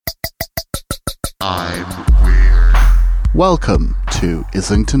I'm weird. Welcome to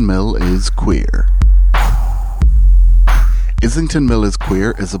Islington Mill is Queer. Islington Mill is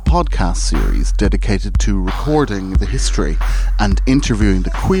Queer is a podcast series dedicated to recording the history and interviewing the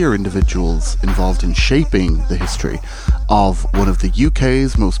queer individuals involved in shaping the history of one of the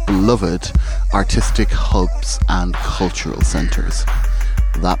UK's most beloved artistic hubs and cultural centres,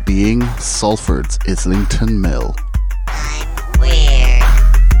 that being Salford's Islington Mill. I'm weird.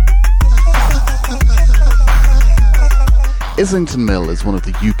 Islington Mill is one of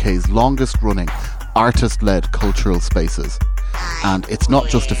the UK's longest running artist-led cultural spaces. And it's not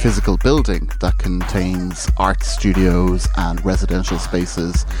just a physical building that contains art studios and residential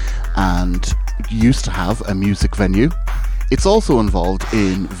spaces and used to have a music venue. It's also involved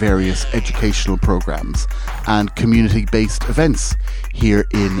in various educational programmes and community-based events here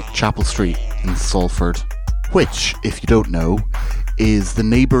in Chapel Street in Salford, which, if you don't know, is the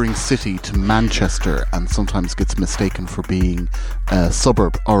neighbouring city to Manchester and sometimes gets mistaken for being a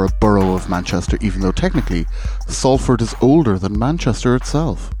suburb or a borough of Manchester, even though technically Salford is older than Manchester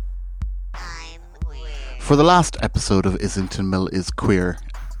itself. For the last episode of Islington Mill is Queer,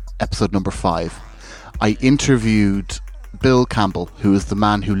 episode number 5, I interviewed Bill Campbell, who is the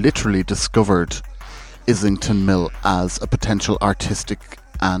man who literally discovered Islington Mill as a potential artistic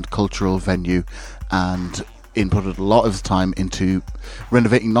and cultural venue and inputted a lot of his time into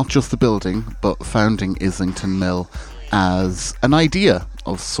renovating not just the building but founding Islington Mill as an idea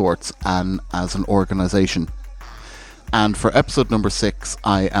of sorts and as an organisation. And for episode number 6,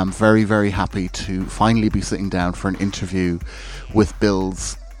 I am very, very happy to finally be sitting down for an interview with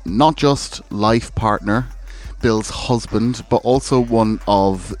Bill's not just life partner, Bill's husband, but also one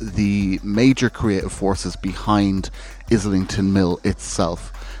of the major creative forces behind Islington Mill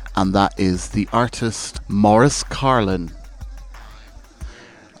itself. And that is the artist Maurice Carlin.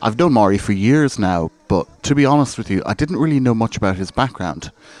 I've known Maury for years now, but to be honest with you, I didn't really know much about his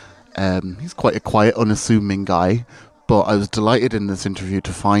background. He's quite a quiet, unassuming guy, but I was delighted in this interview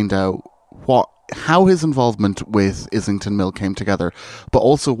to find out how his involvement with Islington Mill came together, but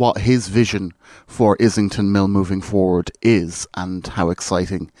also what his vision for Islington Mill moving forward is and how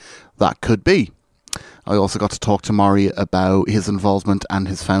exciting that could be. I also got to talk to Maury about his involvement and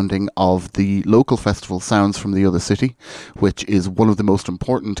his founding of the local festival Sounds from the Other City, which is one of the most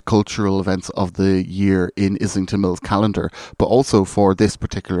important cultural events of the year in Islington Mill's calendar, but also for this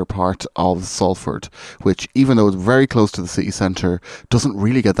particular part of Salford, which, even though it's very close to the city centre, doesn't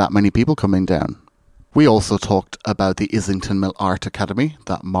really get that many people coming down. We also talked about the Islington Mill Art Academy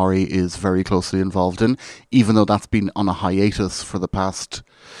that Maury is very closely involved in, even though that's been on a hiatus for the past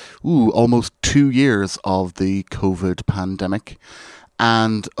almost 2 years of the COVID pandemic.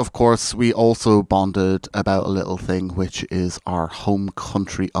 And of course, we also bonded about a little thing, which is our home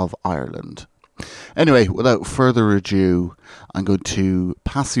country of Ireland. Anyway, without further ado, I'm going to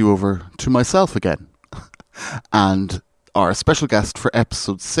pass you over to myself again. And our special guest for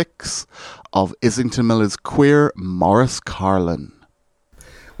episode 6 of Islington Mill is Queer, Maurice Carlin.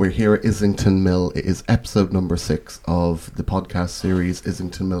 We're here at Islington Mill. It is episode number 6 of the podcast series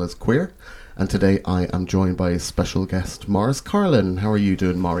Islington Mill is Queer. And today I am joined by a special guest, Maurice Carlin. How are you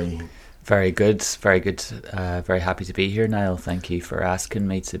doing, Maury? Very good, very good. Very happy to be here, Niall. Thank you for asking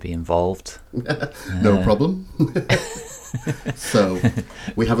me to be involved. No problem. So,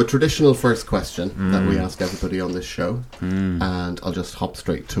 we have a traditional first question that we ask everybody on this show, and I'll just hop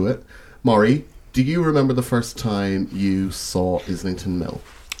straight to it. Maury, do you remember the first time you saw Islington Mill?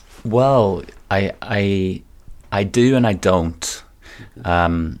 Well, I do and I don't.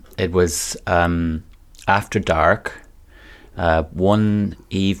 It was after dark. One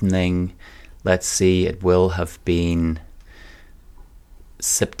evening, let's see, it will have been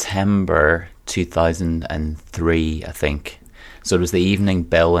September 2003, I think. So it was the evening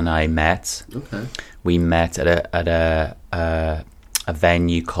Bill and I met. Okay. We met at a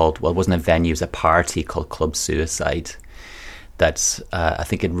venue called, well, it wasn't a venue, it was a party called Club Suicide. That's I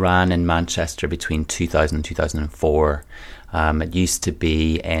think it ran in Manchester between 2000 and 2004. It used to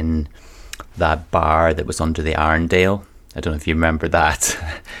be in that bar that was under the Arndale. I don't know if you remember that.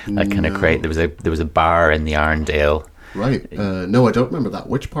 That kind of great. There was a bar in the Arndale. Right. No, I don't remember that.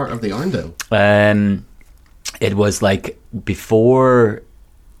 Which part of the Arndale? It was like before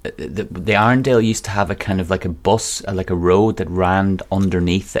the Arndale used to have a kind of like a bus, like a road that ran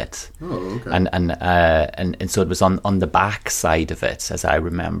underneath it. Oh, okay. And so it was on the back side of it, as I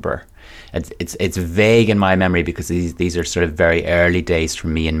remember. It's vague in my memory because these are sort of very early days for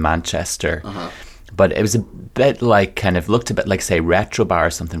me in Manchester. Uh-huh. But it was a bit like, kind of looked a bit like, say, Retro Bar or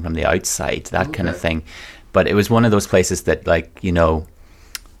something from the outside, that kind of thing. But it was one of those places that, like, you know,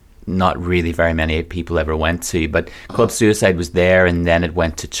 not really very many people ever went to. But Club Suicide was there, and then it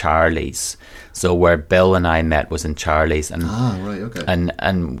went to Charlie's. So where Bill and I met was in Charlie's, and right, okay,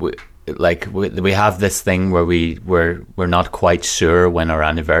 and we have this thing where we're not quite sure when our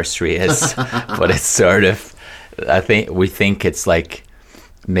anniversary is, but it's sort of, we think it's like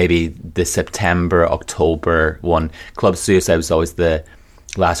maybe the September, October one. Club Suicide was always the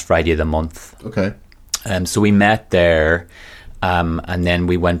last Friday of the month. Okay. So we met there, and then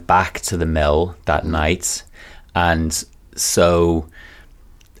we went back to the mill that night, and so,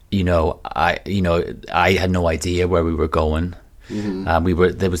 I had no idea where we were going.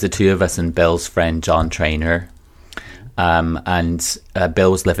 There was the two of us and Bill's friend John Trainer, and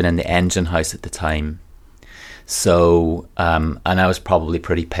Bill was living in the engine house at the time. So, and I was probably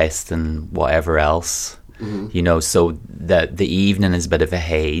pretty pissed and whatever else, so the evening is a bit of a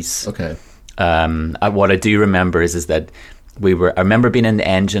haze. Okay. What I do remember is that I remember being in the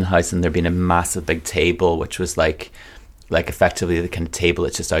engine house and there being a massive big table, which was like effectively the kind of table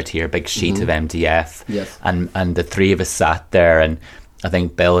that's just out here, a big sheet of MDF. Yes. And the three of us sat there, and I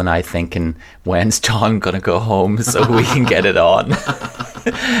think Bill and I thinking, when's John going to go home so we can get it on?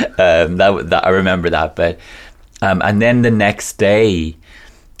 That I remember that. But, and then the next day,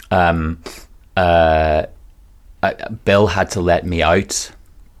 Bill had to let me out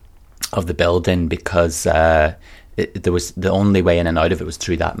of the building because there was the only way in and out of it was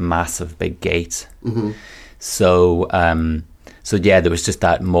through that massive big gate. So there was just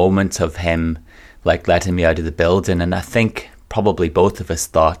that moment of him like letting me out of the building, and I think probably both of us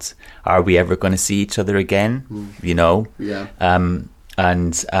thought, are we ever going to see each other again? Yeah. And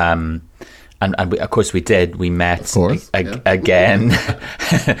we, of course we did. We met yeah. again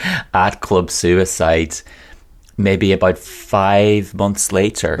at Club Suicide. Maybe about 5 months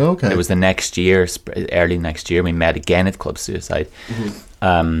later. Okay. It was the next year, early next year, we met again at Club Suicide.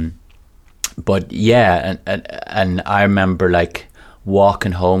 But yeah, and I remember like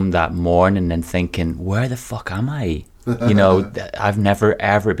walking home that morning and thinking, where the fuck am I? I've never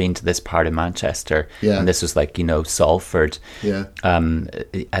ever been to this part of Manchester. Yeah. And this was like, Salford. Yeah.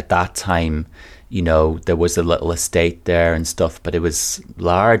 At that time, there was a little estate there and stuff, but it was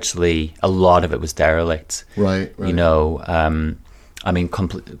largely, a lot of it was derelict. Right.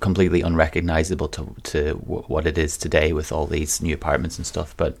 Completely unrecognizable to what it is today with all these new apartments and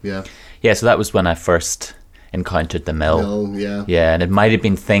stuff. But yeah, so that was when I first encountered the mill. Yeah, and it might have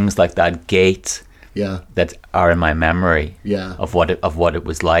been things like that gate. Yeah. That are in my memory. Yeah. Of what it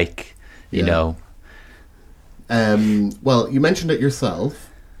was like. You know. Well, you mentioned it yourself,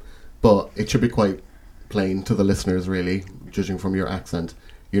 but it should be quite plain to the listeners, really, judging from your accent.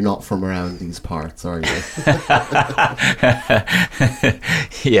 You're not from around these parts, are you?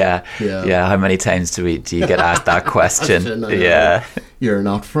 Yeah. How many times do you get asked that question? Yeah. You're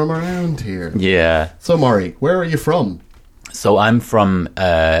not from around here. Yeah. So, Maury, where are you from? So I'm from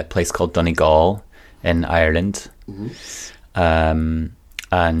a place called Donegal in Ireland.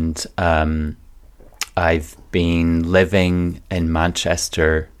 And I've been living in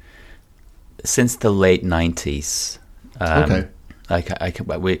Manchester since the late 90s. Okay.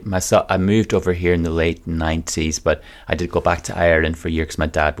 I moved over here in the late 90s, but I did go back to Ireland for a year because my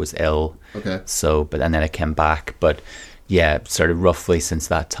dad was ill. Okay. And then I came back. But yeah, sort of roughly since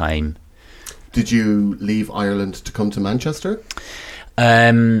that time. Did you leave Ireland to come to Manchester?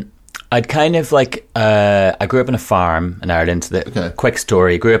 I'd kind of like, I grew up on a farm in Ireland. Quick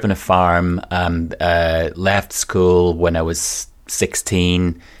story, grew up on a farm, left school when I was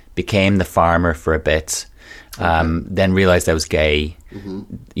 16, became the farmer for a bit, then realised I was gay.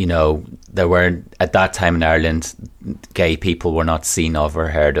 There weren't, at that time in Ireland, gay people were not seen of or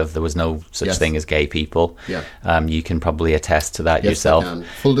heard of. There was no such thing as gay people. Yeah. You can probably attest to that yourself. I can.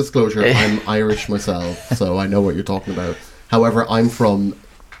 Full disclosure, I'm Irish myself, so I know what you're talking about. However, I'm from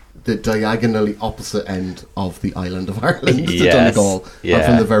the diagonally opposite end of the island of Ireland to Donegal. I'm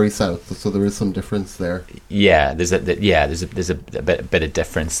from the very south, so there is some difference there. Yeah, there's a bit of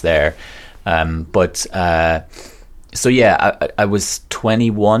difference there. So yeah, I was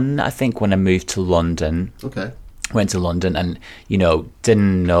 21, I think, when I moved to London. Okay. Went to London and,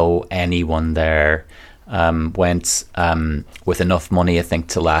 didn't know anyone there. Went with enough money, I think,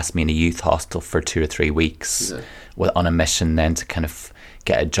 to last me in a youth hostel for 2 or 3 weeks, on a mission then to kind of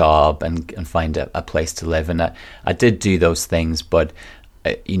get a job and find a place to live. And I did do those things, but,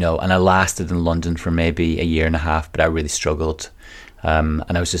 and I lasted in London for maybe a year and a half, but I really struggled. And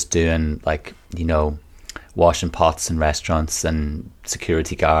I was just doing washing pots in restaurants and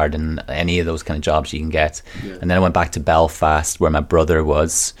security guard and any of those kind of jobs you can get. And then I went back to Belfast where my brother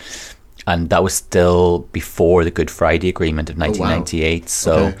was, and that was still before the Good Friday Agreement of 1998. Wow.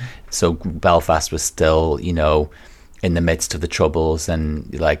 So, Okay. so Belfast was still, you know, in the midst of the Troubles,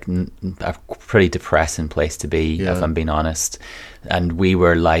 and like a pretty depressing place to be, Yeah. if I'm being honest. And we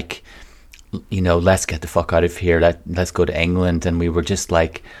were like, you know, let's get the fuck out of here. Let's go to England. And we were just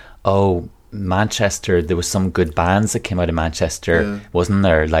like, oh, Manchester. There was some good bands that came out of Manchester, Yeah. wasn't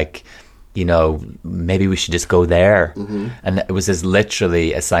there? Like, you know, maybe we should just go there. Mm-hmm. And it was as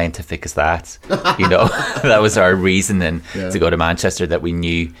literally as scientific as that. You know, that was our reasoning Yeah. to go to Manchester, that we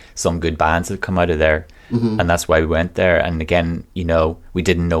knew some good bands had come out of there. Mm-hmm. And that's why we went there. And again, you know, we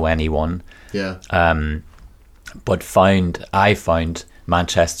didn't know anyone, Yeah. but I found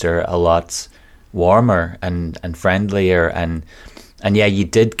Manchester a lot warmer and friendlier, and yeah, you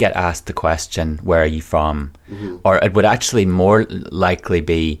did get asked the question, where are you from? Or it would actually more likely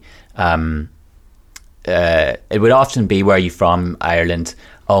be, it would often be, where are you from? Ireland.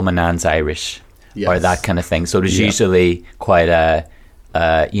 Oh, my nan's Irish. Or Yes. that kind of thing. So there's Yeah. usually quite a,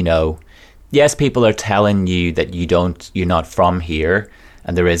 you know, yes, people are telling you that you're not from here,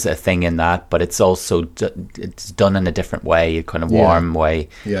 and there is a thing in that, but it's also it's done in a different way, a kind of warm way.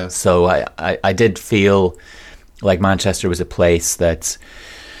 Yeah. So I did feel like Manchester was a place that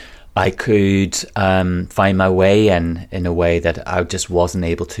I could find my way in a way that I just wasn't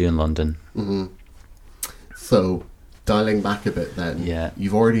able to in London. So, dialing back a bit then. Yeah.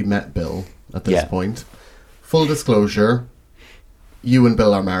 You've already met Bill at this Yeah. point. Full disclosure, you and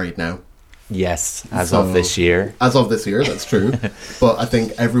Bill are married now. Yes, as So- of this year. As of this year, that's true. But I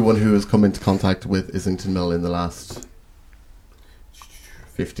think everyone who has come into contact with Islington Mill in the last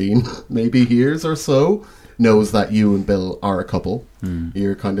 15 maybe years or so knows that you and Bill are a couple.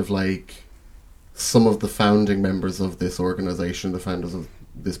 You're kind of like some of the founding members of this organisation, the founders of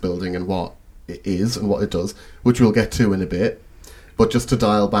this building, and what it is and what it does, which we'll get to in a bit. But just to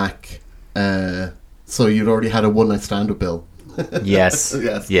dial back, so you'd already had a one-night stand with Bill. Yes.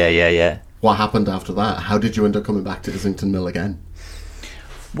 Yes. Yeah. What happened after that? How did you end up coming back to Islington Mill again?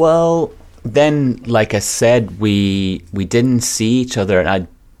 Well, then, like I said, we didn't see each other, and I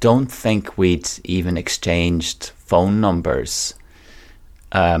don't think we'd even exchanged phone numbers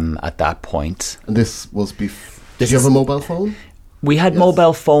at that point. And this was before... Did This you have is- a mobile phone? We had Yes.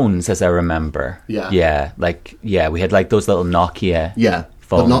 mobile phones, as I remember. Yeah. Yeah, we had like those little Nokia. Yeah,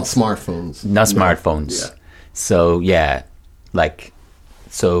 Phones. but not smartphones. Not No. smartphones. Yeah. So yeah, like,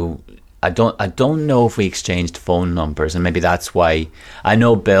 so I don't know if we exchanged phone numbers, and maybe that's why. I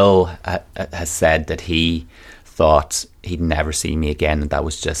know Bill has said that he thought he'd never see me again, and that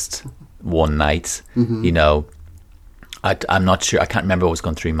was just one night. You know, I'm not sure. I can't remember what was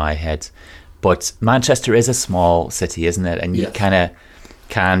going through my head. But Manchester is a small city, isn't it? And you Yes. kind of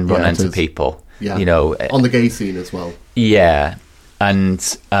can run Yeah, it into is. people. Yeah. You know, On the gay scene as well. yeah, and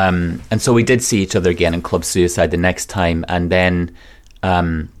so we did see each other again in Club Suicide the next time, and then,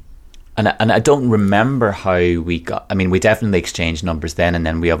 and I don't remember how we got. I mean, we definitely exchanged numbers then, and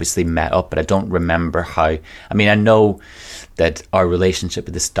then we obviously met up, but I don't remember how. I mean, I know that our relationship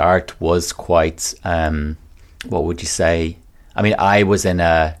at the start was quite. What would you say? I mean, I was in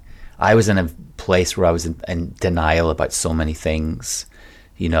a place where I was in denial about so many things,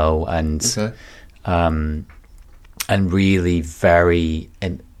 you know, and. Okay. And really very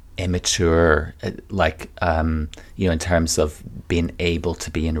immature, like, you know, in terms of being able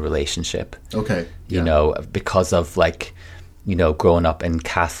to be in a relationship, Okay. you yeah. know, because of, like, you know, growing up in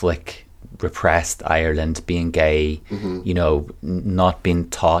Catholic repressed Ireland, being gay, you know, not being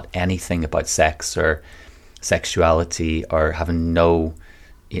taught anything about sex or sexuality, or having no,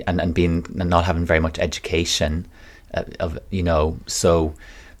 and being, not having very much education of, you know, so...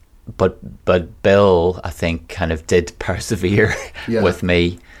 But Bill, I think, kind of did persevere Yeah. with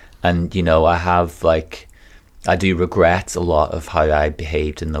me, and you know, I do regret a lot of how I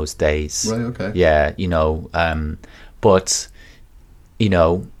behaved in those days. Right, okay. Yeah, you know, but you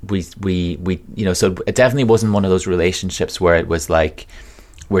know, we you know, so it definitely wasn't one of those relationships where it was like,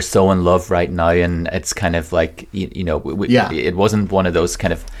 we're so in love right now, and it's kind of like, you know, Yeah. it wasn't one of those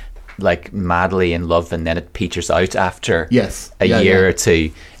kind of like madly in love and then it peters out after Yes. a Yeah, year yeah. or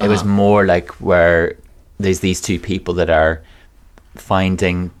two. It was more like where there's these two people that are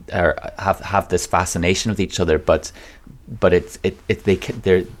finding, or have this fascination with each other, but there's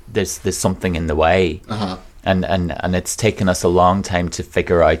something in the way. Uh-huh. And it's taken us a long time to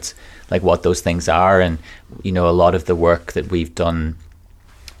figure out like what those things are. And you know, a lot of the work that we've done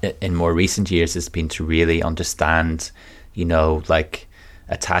in more recent years has been to really understand, you know, like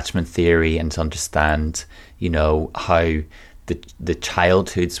attachment theory, and to understand, you know, how the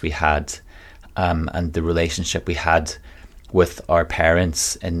childhoods we had, and the relationship we had, with our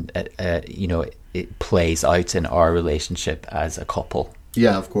parents, and you know, it plays out in our relationship as a couple.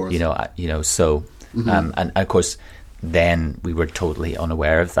 Yeah, of course. You know, so and of course, then we were totally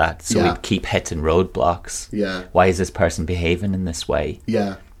unaware of that. So we'd keep hitting roadblocks. Yeah. Why is this person behaving in this way?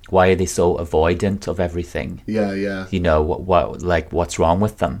 Yeah. Why are they so avoidant of everything? Yeah, yeah. You know, what like what's wrong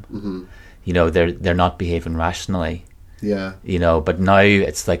with them? Mm-hmm. You know, they're not behaving rationally. Yeah. You know, but now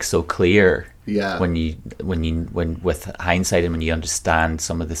it's like so clear. Yeah. When with hindsight and when you understand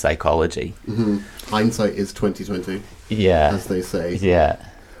some of the psychology. Mm-hmm. Hindsight is 20/20. Yeah. As they say. Yeah.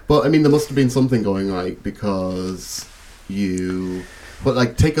 But I mean, there must have been something going right because but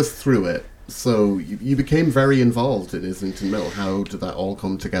like, take us through it. So you became very involved in Islington Mill. How did that all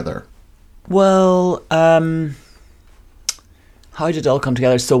come together? Well, how did it all come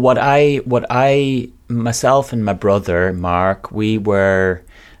together? So what I myself and my brother Mark, we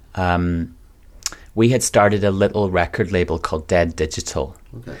had started a little record label called Dead Digital.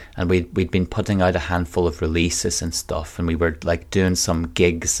 Okay. And we'd been putting out a handful of releases and stuff, and we were like doing some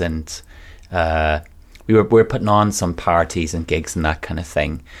gigs, and we were putting on some parties and gigs and that kind of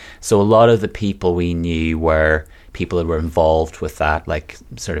thing. So a lot of the people we knew were people that were involved with that, like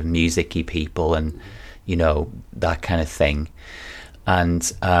sort of music-y people and, you know, that kind of thing.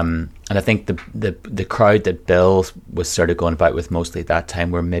 And I think the crowd that Bill was sort of going about with mostly at that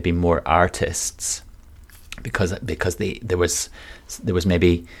time were maybe more artists, because there was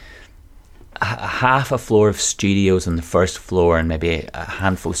maybe half a floor of studios on the first floor and maybe a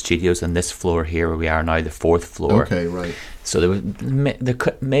handful of studios on this floor here where we are now, the fourth floor. Okay, right. So there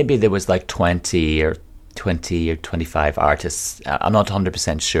was like 20 or 25 artists. I'm not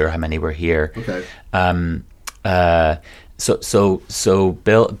 100% sure how many were here. Okay. So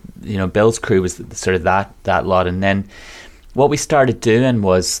Bill, you know, Bill's crew was sort of that lot, and then what we started doing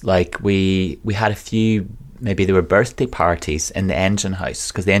was like we had a few, maybe there were birthday parties in the Engine House,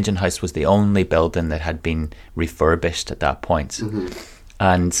 because the Engine House was the only building that had been refurbished at that point. Mm-hmm.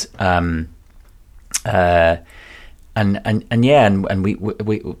 And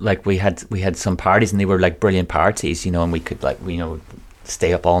we had some parties, and they were like brilliant parties, you know, and we could, like, you know,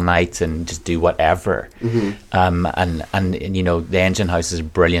 stay up all night and just do whatever. Mm-hmm. And you know, the Engine House is a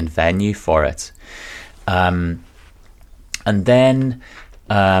brilliant venue for it. And then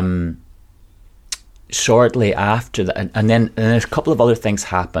shortly after that, and then a couple of other things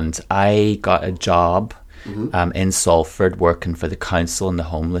happened. I got a job in Salford working for the council and the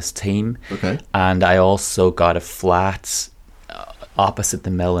homeless team. Okay. And I also got a flat opposite the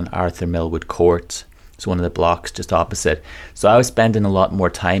mill in Arthur Millwood Court. So one of the blocks just opposite. So I was spending a lot more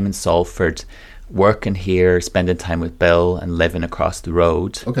time in Salford, working here, spending time with Bill, and living across the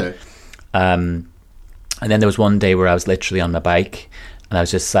road. Okay. And then there was one day where I was literally on my bike, and I was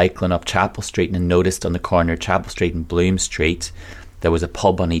just cycling up Chapel Street, and noticed on the corner of Chapel Street and Bloom Street there was a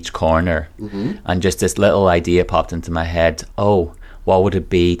pub on each corner. Mm-hmm. And just this little idea popped into my head. Oh, what would it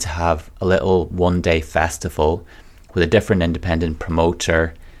be to have a little one-day festival with a different independent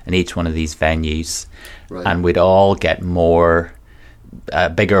promoter in each one of these venues, right, and we'd all get a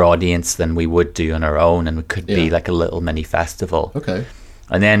bigger audience than we would do on our own, and it could be like a little mini festival. Okay.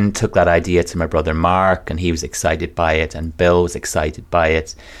 And then took that idea to my brother Mark, and he was excited by it, and Bill was excited by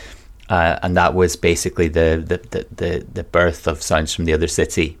it, and that was basically the birth of Sounds from the Other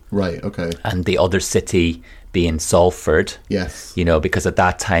City. Right. Okay. And the other city being Salford. Yes. You know, because at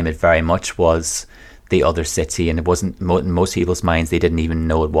that time it very much was the other city, and it wasn't, in most people's minds, they didn't even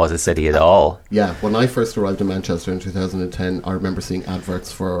know it was a city at all. Yeah, when I first arrived in Manchester in 2010, I remember seeing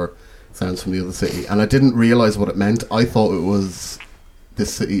adverts for Sounds from the Other City, and I didn't realise what it meant. I thought it was,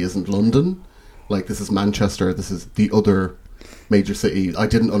 this city isn't London, like, this is Manchester, this is the other major city. I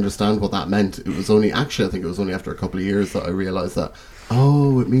didn't understand what that meant. It was only, actually, I think it was only after a couple of years that I realised that,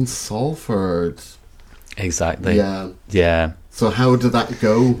 oh, it means Salford. Exactly. Yeah. Yeah. So how did that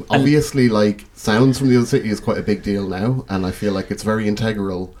go? Obviously, like, Sounds from the Other City is quite a big deal now, and I feel like it's very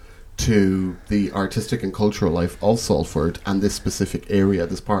integral to the artistic and cultural life of Salford and this specific area,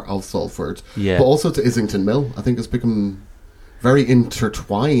 this part of Salford. Yeah. But also to Islington Mill. I think it's become very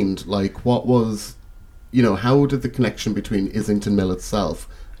intertwined. Like, what was, you know, how did the connection between Islington Mill itself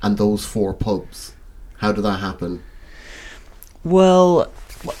and those four pubs, how did that happen? Well,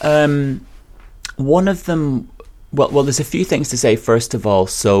 one of them... Well, there's a few things to say. First of all,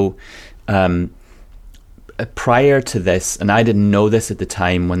 so prior to this, and I didn't know this at the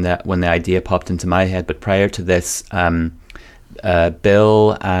time when the idea popped into my head, but prior to this,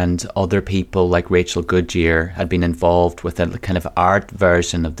 Bill and other people like Rachel Goodyear had been involved with a kind of art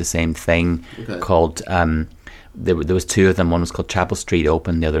version of the same thing. Okay. Called. There was two of them. One was called Chapel Street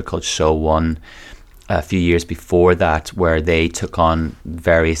Open, the other called Show One. a few years before that, where they took on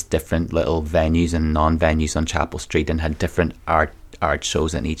various different little venues and non-venues on Chapel Street and had different art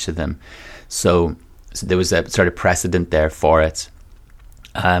shows in each of them. So there was a sort of precedent there for it.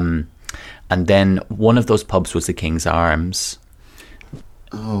 And then one of those pubs was the King's Arms.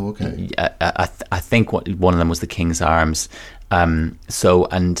 Oh, okay. I think one of them was the King's Arms. So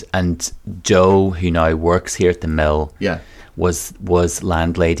and Jo, who now works here at the Mill, was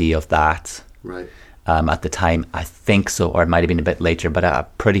landlady of that. Right. At the time, I think so, or it might have been a bit later, but I'm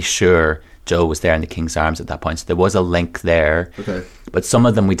pretty sure Jo was there in the King's Arms at that point. So there was a link there. Okay. But some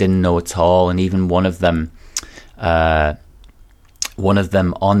of them we didn't know at all, and even one of them on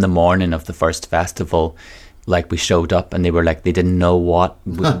the morning of the first festival, like, we showed up and they were like, they didn't know what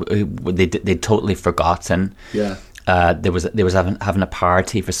they'd totally forgotten. Yeah. They was having a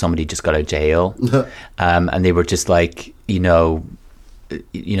party for somebody who just got out of jail, and they were just like, and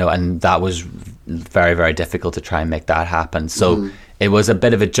that was very, very difficult to try and make that happen. So it was a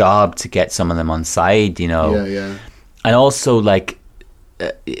bit of a job to get some of them on side, Yeah. And also, like,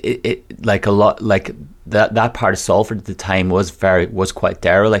 like a lot, like that part of Salford at the time was quite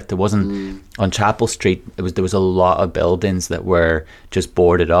derelict. There wasn't on Chapel Street. There was a lot of buildings that were just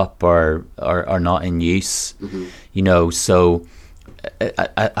boarded up or not in use. So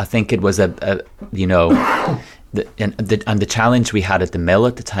I think it was the challenge we had at the Mill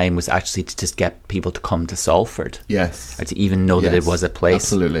at the time was actually to just get people to come to Salford. Yes. Or to even know that it was a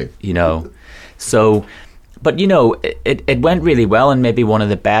place. Absolutely. So. But it went really well, and maybe one of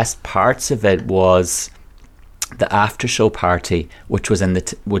the best parts of it was the after show party, which was in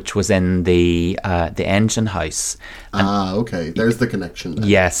the Engine House. And, okay. There's the connection there.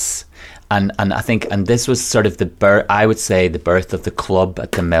 Yes, and I think this was sort of I would say the birth of the club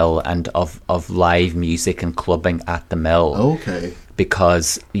at the Mill and of live music and clubbing at the Mill. Okay.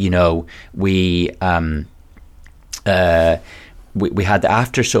 Because we had the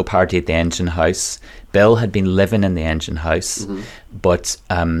after show party at the Engine House. Bill had been living in the Engine House, but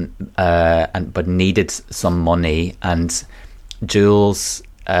needed some money, and Jules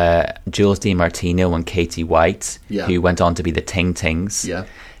DiMartino and Katie White, who went on to be the Ting Tings,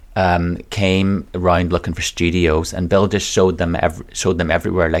 came around looking for studios, and Bill just showed them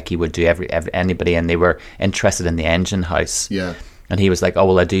everywhere, like he would do anybody, and they were interested in the Engine House. Yeah. And he was like, "Oh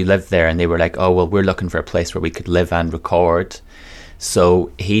well, I do live there," and they were like, "Oh well, we're looking for a place where we could live and record."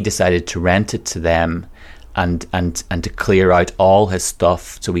 So he decided to rent it to them, and to clear out all his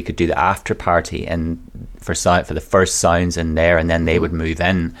stuff so we could do the after party and for the first sounds in there, and then they would move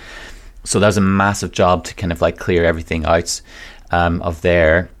in. So that was a massive job to kind of like clear everything out of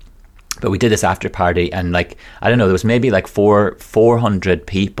there. But we did this after party, and like, I don't know, there was maybe like 400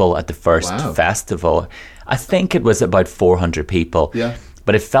 people at the first festival. I think it was about 400 people. Yeah.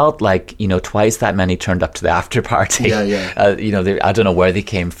 But it felt like, twice that many turned up to the after party. Yeah. I don't know where they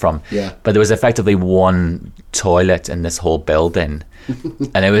came from. Yeah. But there was effectively one toilet in this whole building.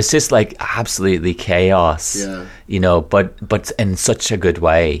 And it was just like absolutely chaos. Yeah. But in such a good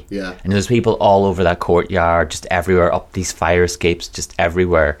way. Yeah. And there's people all over that courtyard, just everywhere, up these fire escapes, just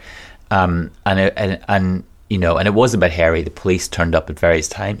everywhere. And it was a bit hairy. The police turned up at various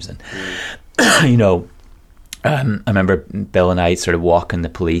times, and I remember Bill and I sort of walking the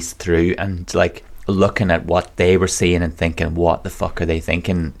police through and like looking at what they were seeing and thinking, what the fuck are they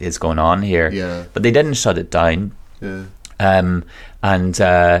thinking is going on here? Yeah. But they didn't shut it down. Yeah. And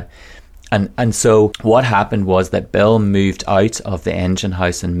so what happened was that Bill moved out of the Engine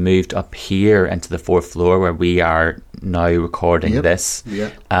House and moved up here into the fourth floor where we are now recording this.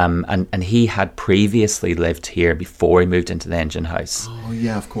 Yeah. And he had previously lived here before he moved into the Engine House. Oh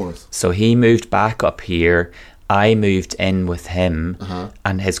yeah, of course. So he moved back up here. I moved in with him,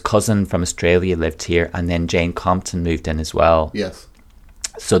 and his cousin from Australia lived here, and then Jane Compton moved in as well. Yes.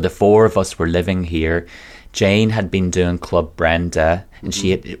 So the four of us were living here. Jane had been doing Club Brenda, and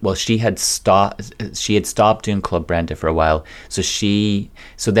she had stopped doing Club Brenda for a while. So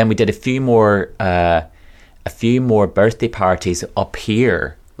then we did a few more birthday parties up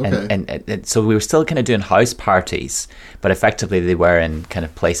here. Okay. And so we were still kind of doing house parties, but effectively they were in kind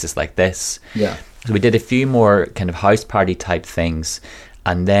of places like this. Yeah. So we did a few more kind of house party type things,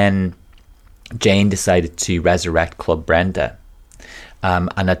 and then Jane decided to resurrect Club Brenda.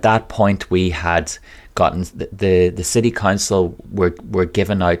 And at that point we had gotten the city council were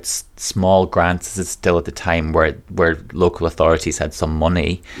giving out small grants, as it's still at the time, where local authorities had some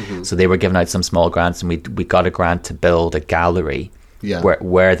money. So they were giving out some small grants, and we got a grant to build a gallery. Yeah.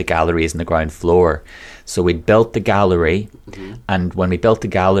 Where the gallery is in the ground floor. So we built the gallery, and when we built the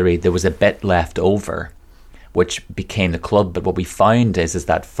gallery, there was a bit left over, which became the club. But what we found is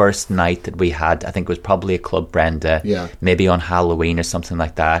that first night that we had, I think it was probably a Club Brenda, maybe on Halloween or something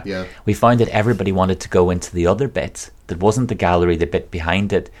like that. Yeah. We found that everybody wanted to go into the other bit that wasn't the gallery, the bit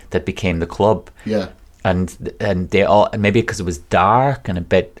behind it that became the club. Yeah. And they all, maybe because it was dark and a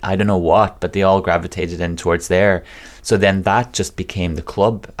bit, I don't know what, but they all gravitated in towards there. So then that just became the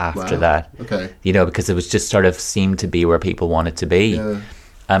club after that. Okay. You know, because it was just sort of seemed to be where people wanted to be. Yeah.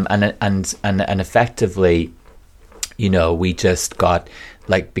 And effectively, you know, we just got,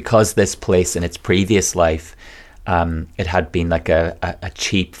 like, because this place in its previous life, it had been like a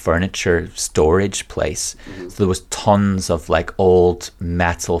cheap furniture storage place. Mm-hmm. So there was tons of like old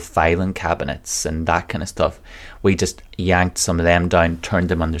metal filing cabinets and that kind of stuff. We just yanked some of them down, turned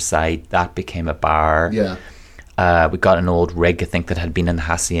them on their side. That became a bar. Yeah. We got an old rig, I think, that had been in the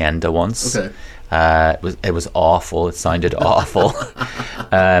Hacienda once. Okay. It was awful. It sounded awful.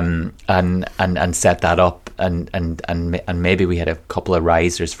 And set that up, and maybe we had a couple of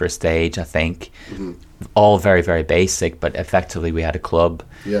risers for stage, I think. Mm-hmm. All very, very basic, but effectively we had a club.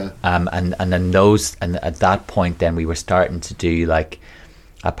 Yeah. And at that point then we were starting to do like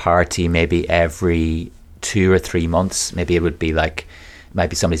a party maybe every 2 or 3 months. Maybe it would be like, might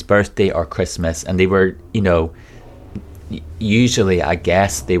be somebody's birthday or Christmas, and they were, you know, usually I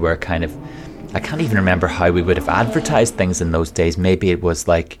guess they were kind of, I can't even remember how we would have advertised things in those days. Maybe it was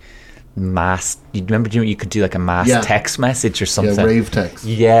like mass, you remember you could do like a mass text message or something. Yeah, rave text.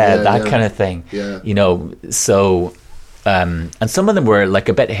 That kind of thing. Yeah. You know, so and some of them were like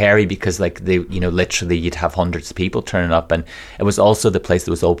a bit hairy because like they, you know, literally you'd have hundreds of people turning up, and it was also the place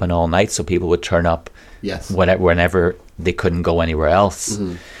that was open all night, so people would turn up whenever they couldn't go anywhere else.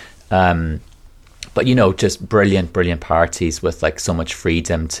 Mm-hmm. But, you know, just brilliant parties with like so much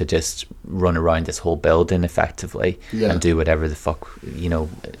freedom to just run around this whole building effectively and do whatever the fuck, you know,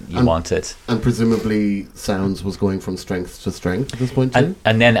 you wanted. And presumably Sounds was going from strength to strength at this point too?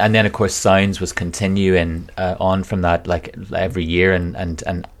 And then of course Sounds was continuing on from that like every year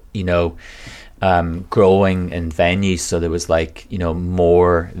and you know, growing in venues. So there was like, you know,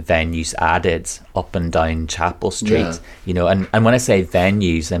 more venues added up and down Chapel Street, you know, and when I say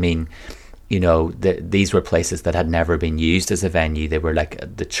venues, I mean, you know, these were places that had never been used as a venue. They were like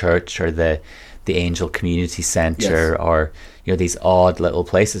the church or the Angel Community Centre or, you know, these odd little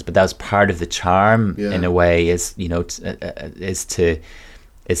places. But that was part of the charm in a way, is, you know, is to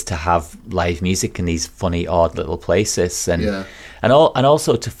have live music in these funny, odd little places. And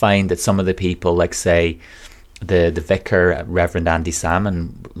also to find that some of the people, like say the vicar, Reverend Andy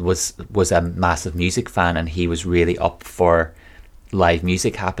Salmon, was a massive music fan, and he was really up for live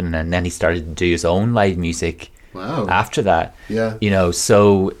music happening, and then he started to do his own live music after that. You know,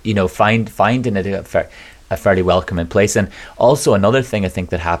 so, you know, finding it a fairly welcoming place. And also another thing I think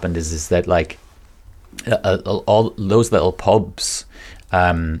that happened is that like all those little pubs,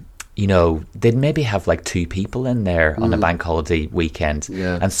 you know, they'd maybe have like 2 people in there on a bank holiday weekend,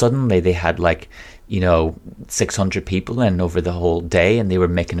 and suddenly they had like, you know, 600 people in over the whole day, and they were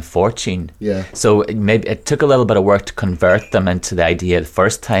making a fortune. So maybe it took a little bit of work to convert them into the idea the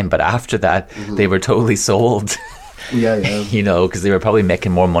first time, but after that they were totally sold. You know, because they were probably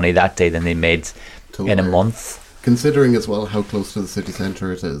making more money that day than they made in a month, considering as well how close to the city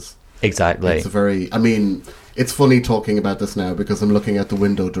centre it is. Exactly. It's a very, I mean, it's funny talking about this now because I'm looking out the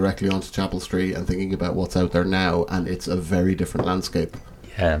window directly onto Chapel Street and thinking about what's out there now, and it's a very different landscape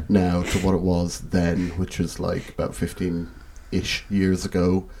now to what it was then, which was like about 15-ish years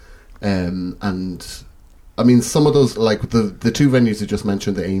ago. And I mean, some of those, like the 2 venues you just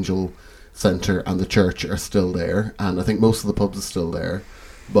mentioned, the Angel Centre and the church, are still there, and I think most of the pubs are still there,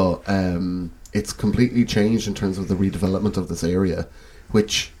 but it's completely changed in terms of the redevelopment of this area,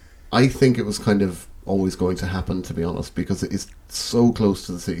 which I think it was kind of always going to happen, to be honest, because it is so close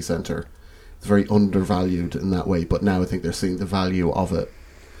to the city centre. It's very undervalued in that way, but now I think they're seeing the value of it.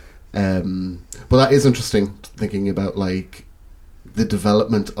 But that is interesting, thinking about like the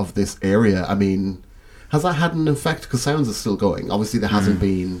development of this area. I mean, has that had an effect? Because Sounds is still going. Obviously there hasn't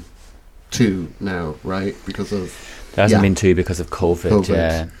been 2 now, right? Because of there hasn't been 2 because of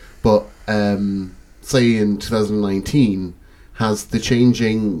COVID. But say in 2019, has the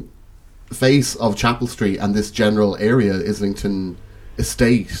changing face of Chapel Street and this general area, Islington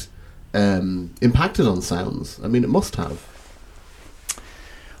estate, impacted on Sounds? I mean, it must have.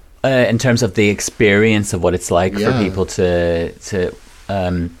 In terms of the experience of what it's like for people to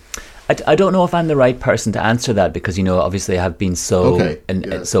I don't know if I'm the right person to answer that, because, you know, obviously I have been so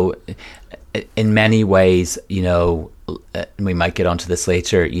so in many ways, you know, we might get onto this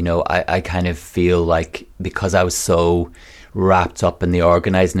later, you know, I kind of feel like because I was so wrapped up in the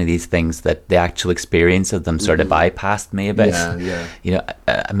organising of these things that the actual experience of them sort of bypassed me a bit. Yeah. You know,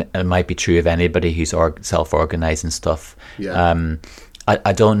 it might be true of anybody who's self-organising stuff. Yeah.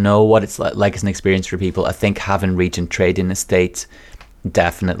 I don't know what it's like as an experience for people. I think having Regent Trading Estate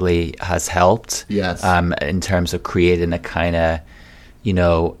definitely has helped. Yes. In terms of creating a kind of, you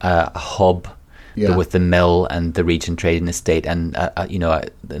know, a hub with the mill and the Regent Trading Estate, and you know,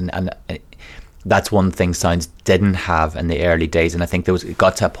 and that's one thing Sounds didn't have in the early days, and I think it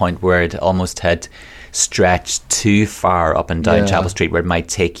got to a point where it almost had stretched too far up and down Chapel Street, where it might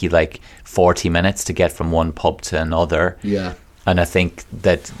take you like 40 minutes to get from one pub to another. Yeah. And I think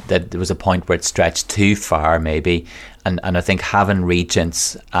that there was a point where it stretched too far, maybe. And I think having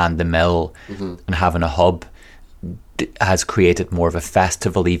Regents and the mill and having a hub has created more of a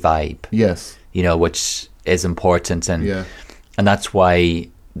festival-y vibe. Yes. You know, which is important. And and that's why,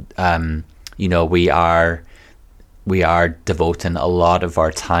 you know, we are devoting a lot of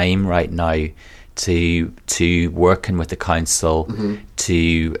our time right now to working with the council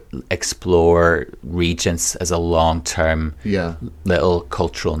to explore Regents as a long-term little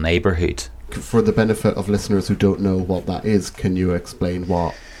cultural neighbourhood. For the benefit of listeners who don't know what that is, can you explain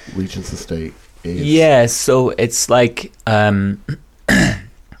what Regent's Estate is? Yeah, so it's like on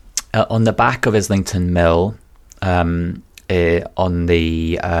the back of Islington Mill, on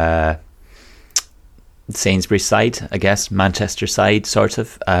the Sainsbury side, I guess, Manchester side, sort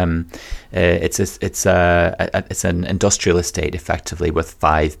of. It's an industrial estate, effectively, with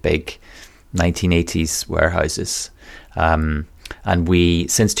 5 big 1980s warehouses. And we,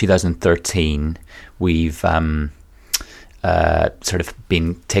 since 2013, we've sort of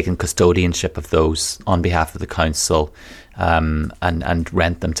been taking custodianship of those on behalf of the council, and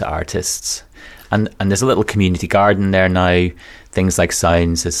rent them to artists. And there's a little community garden there now. Things like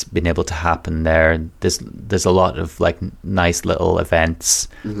Sounds has been able to happen there. There's a lot of like nice little events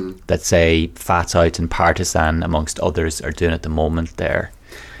that, say, Fat Out and Partisan, amongst others, are doing at the moment there.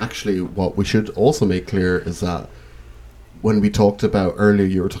 Actually, what we should also make clear is that when we talked about earlier,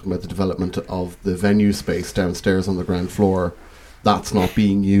 you were talking about the development of the venue space downstairs on the ground floor. That's not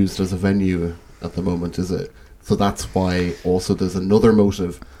being used as a venue at the moment, is it? So that's why also there's another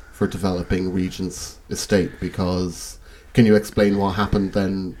motive for developing Regent's Estate, because can you explain what happened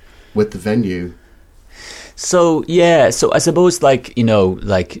then with the venue? So I suppose, like, you know,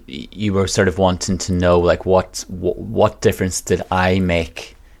 like you were sort of wanting to know, like, what difference did I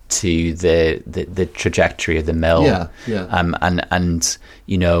make to the trajectory of the mill? And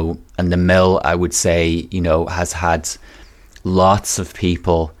you know, and the mill, I would say, you know, has had lots of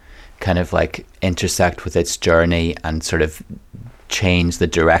people kind of like intersect with its journey and sort of change the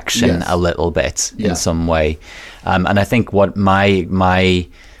direction a little bit in some way. And I think what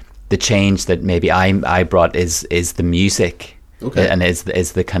the change that maybe I brought is the music. Okay. And is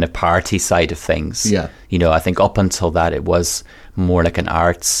the kind of party side of things. Yeah. You know, I think up until that it was more like an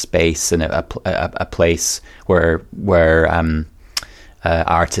art space and a place where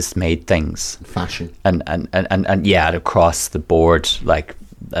artists made things. Fashion. And yeah, across the board, like,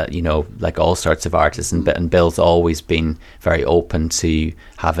 you know, like all sorts of artists. And Bill's always been very open to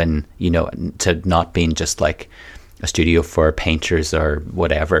having, you know, to not being just like a studio for painters or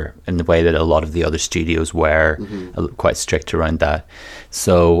whatever, in the way that a lot of the other studios were quite strict around that.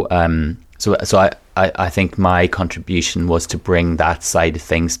 So I think my contribution was to bring that side of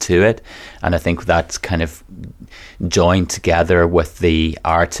things to it, and I think that's kind of joined together with the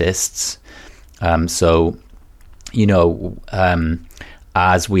artists. So, you know,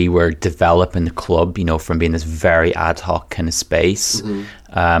 as we were developing the club, you know, from being this very ad hoc kind of space,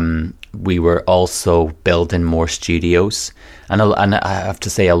 we were also building more studios, and I have to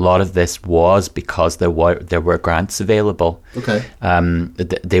say a lot of this was because there were grants available. Okay.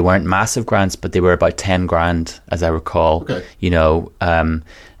 They weren't massive grants, but they were about 10 grand, as I recall. Okay. You know,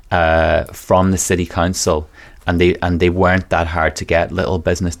 from the city council, and they weren't that hard to get, little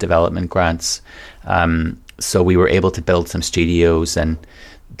business development grants. So we were able to build some studios and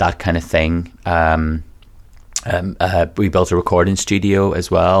that kind of thing. We built a recording studio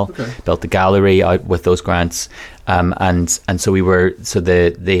as well. Okay. Built the gallery out with those grants, and so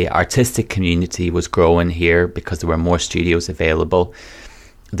the artistic community was growing here because there were more studios available.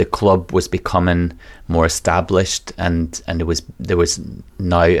 The club was becoming more established, and there was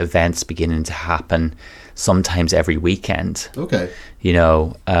now events beginning to happen, sometimes every weekend. Okay, you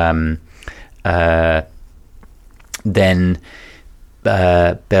know. Then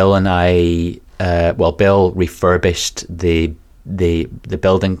Bill and I. Bill refurbished the the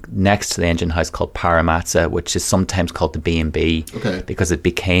building next to the engine house called Parramatta, which is sometimes called the B&B, because it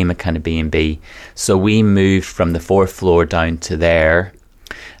became a kind of B&B. So we moved from the 4th floor down to there,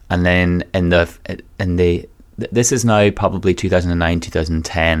 and then this is now probably 2009,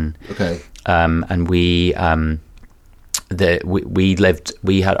 2010. And we had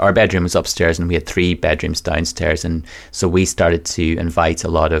our bedroom was upstairs, and we had 3 bedrooms downstairs, and so we started to invite a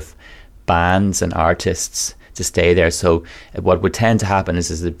lot of bands and artists to stay there. So what would tend to happen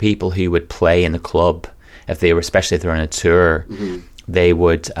is the people who would play in the club, especially if they're on a tour, they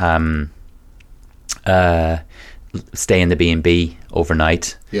would stay in the B&B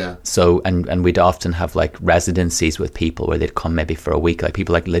overnight. So and we'd often have like residencies with people where they'd come maybe for a week, like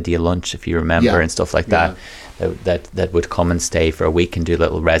people like Lydia Lunch, if you remember, and stuff like that would come and stay for a week and do a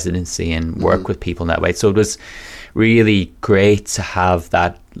little residency and work with people in that way. So it was really great to have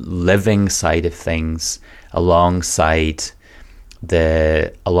that living side of things alongside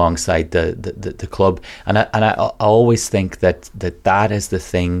the club, and I always think that is the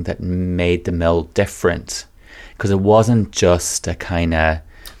thing that made the Mill different, because it wasn't just a kind of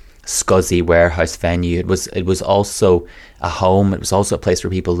scuzzy warehouse venue. It was also a home. It was also a place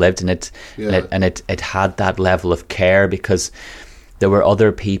where people lived, and it had that level of care, because there were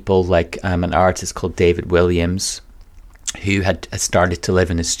other people like an artist called David Williams, who had started to live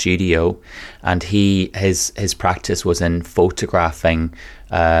in a studio, and his practice was in photographing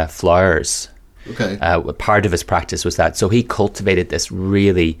flowers. Part of his practice was that. So he cultivated this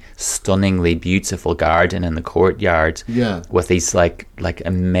really stunningly beautiful garden in the courtyard with these like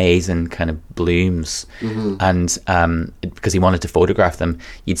amazing kind of blooms. And because he wanted to photograph them,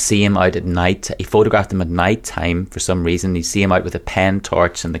 you'd see him out at night. He photographed them at night time for some reason. You'd see him out with a pen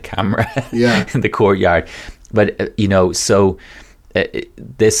torch and the camera in the courtyard. But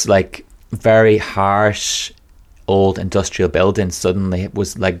this like very harsh old industrial building suddenly it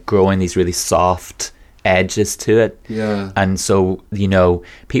was like growing these really soft edges to it. And so,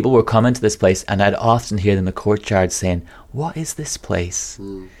 people were coming to this place, and I'd often hear them in the courtyard saying, "What is this place?"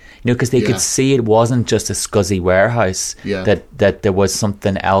 Because they could see it wasn't just a scuzzy warehouse, that there was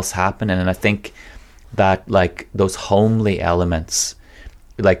something else happening. And I think that like those homely elements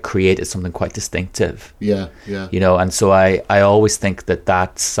like created something quite distinctive. And so I always think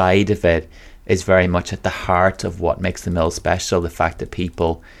that side of it is very much at the heart of what makes the Mill special, the fact that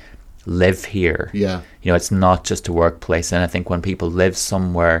people live here. It's not just a workplace. And I think when people live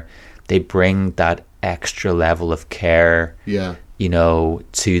somewhere, they bring that extra level of care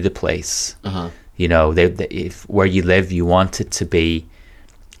to the place. If where you live, you want it to be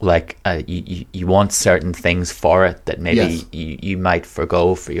like you want certain things for it that maybe you might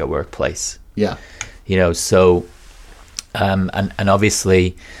forgo for your workplace. So and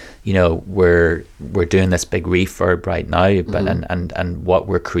obviously we're doing this big refurb right now, but and what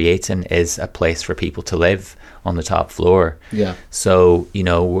we're creating is a place for people to live on the top floor. So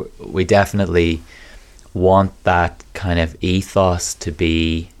we definitely want that kind of ethos to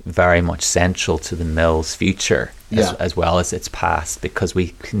be very much central to the Mill's future as well as its past, because we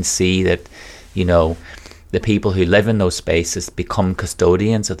can see that the people who live in those spaces become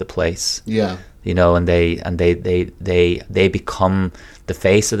custodians of the place. And they become the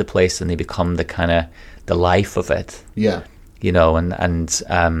face of the place, and they become the kind of the life of it.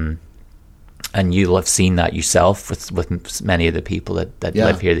 And you'll have seen that yourself with many of the people that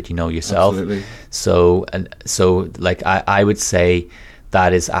live here that yourself. Absolutely. So like I would say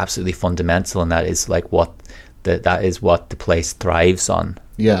that is absolutely fundamental, and that is like that is what the place thrives on.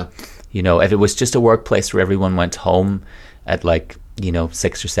 If it was just a workplace where everyone went home at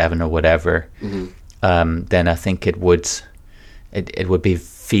 6 or 7 or whatever, then I think it would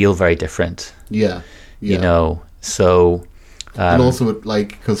feel very different. So and also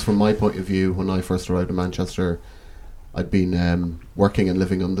because from my point of view, when I first arrived in Manchester, I'd been working and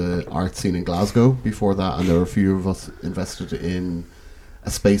living on the art scene in Glasgow before that, and there were a few of us invested in a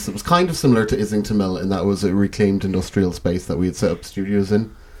space that was kind of similar to Islington Mill, and that was a reclaimed industrial space that we had set up studios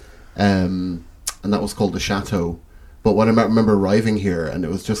in, and that was called the Chateau. But when I remember arriving here, and it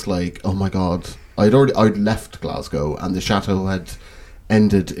was just like, oh my god, I'd left Glasgow, and the Chateau had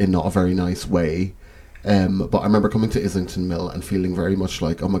ended in not a very nice way. But I remember coming to Islington Mill and feeling very much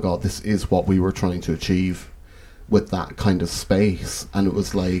like, oh my god, this is what we were trying to achieve with that kind of space. And it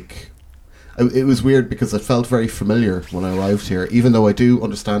was like, it was weird because it felt very familiar when I arrived here, even though I do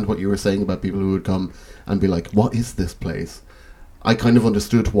understand what you were saying about people who would come and be like, what is this place? I kind of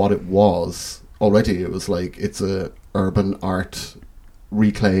understood what it was already. It was like, it's a urban art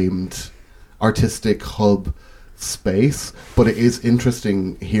reclaimed artistic hub space, but it is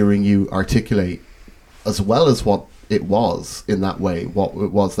interesting hearing you articulate as well as what it was in that way, what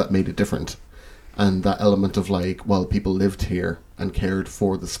it was that made it different. And that element of like, well, people lived here and cared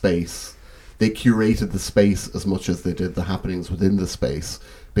for the space. They curated the space as much as they did the happenings within the space,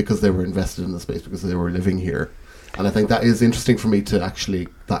 because they were invested in the space, because they were living here. And I think that is interesting for me to actually,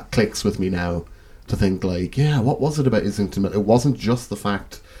 that clicks with me now, to think like, yeah, what was it about Islington Mill? It wasn't just the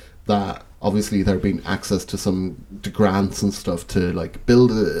fact that obviously there had been access to some grants and stuff to like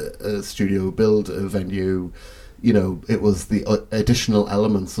build a studio, build a venue. You know, it was the additional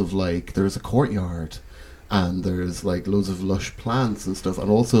elements of like, there's a courtyard and there's like loads of lush plants and stuff.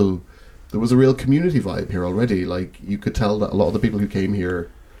 And also there was a real community vibe here already. Like, you could tell that a lot of the people who came here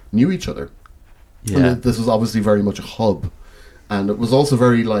knew each other. Yeah. And this was obviously very much a hub. And it was also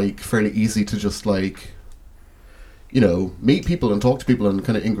very like fairly easy to just like, you know, meet people and talk to people and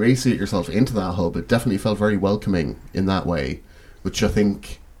kind of ingratiate yourself into that hub. It definitely felt very welcoming in that way, which I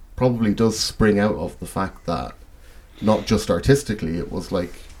think probably does spring out of the fact that not just artistically, it was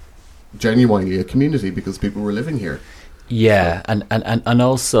like genuinely a community because people were living here. Yeah, and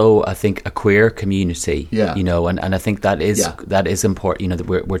also I think a queer community. Yeah, you know, and I think that is important. You know, that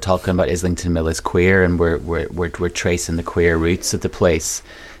we're talking about Islington Mill as queer, and we're tracing the queer roots of the place.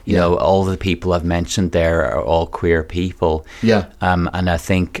 You know, all the people I've mentioned there are all queer people. Yeah, and I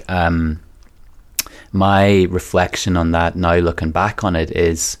think my reflection on that now, looking back on it,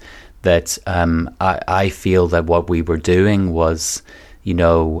 is that I feel that what we were doing was, you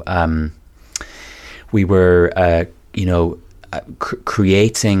know, we were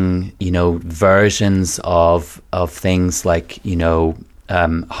creating, you know, versions of things like, you know,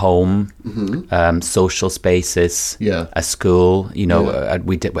 home, social spaces, a school. You know, I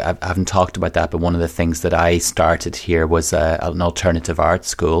haven't talked about that, but one of the things that I started here was an alternative art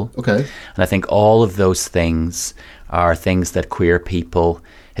school. Okay, and I think all of those things are things that queer people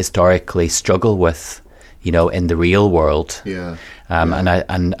historically struggle with, you know, in the real world. And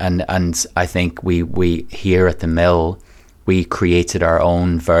I think we here at the Mill, we created our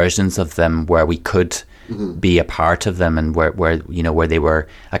own versions of them where we could be a part of them, and where you know, where they were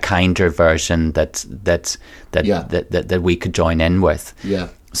a kinder version that we could join in with. Yeah.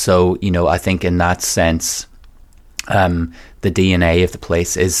 So, you know, I think in that sense, the DNA of the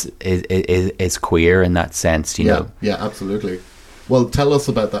place is queer in that sense. You know. Yeah, absolutely. Well, tell us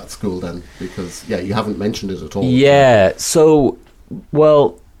about that school then, because you haven't mentioned it at all. Yeah. So,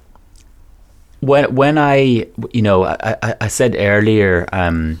 well, when I, you know, I said earlier,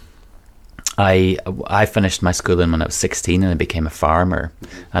 I finished my schooling when I was 16 and I became a farmer,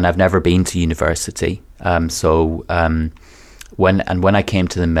 and I've never been to university. When I came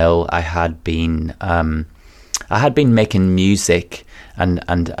to the Mill, I had been making music. And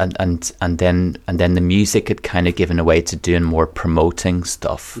then the music had kind of given away to doing more promoting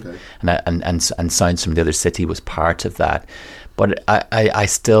stuff, and Sounds from the Other City was part of that. But I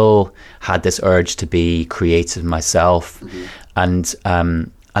still had this urge to be creative myself, and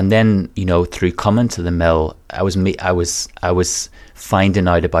then, you know, through coming to the Mill, I was finding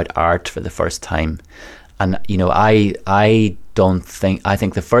out about art for the first time, and you know, I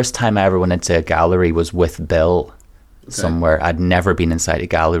think the first time I ever went into a gallery was with Bill. Somewhere. I'd never been inside a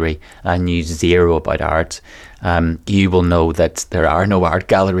gallery. I knew zero about art. You will know that there are no art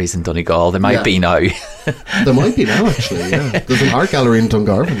galleries in Donegal. There might be now. There might be now, actually. Yeah, there's an art gallery in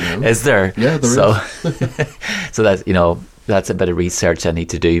Dungarvan now. Is there? Yeah, there is. So that's, you know, that's a bit of research I need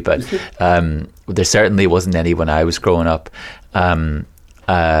to do. But there certainly wasn't any when I was growing up.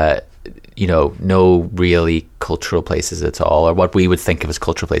 You know, no really cultural places at all, or what we would think of as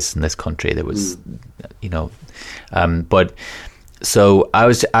cultural places in this country. There was, you know, but so I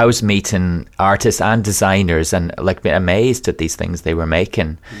was meeting artists and designers, and like being amazed at these things they were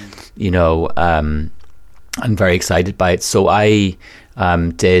making, you know, and very excited by it. So I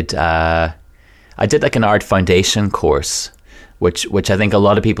did like an art foundation course, which I think a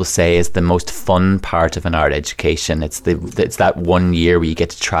lot of people say is the most fun part of an art education. It's that 1 year where you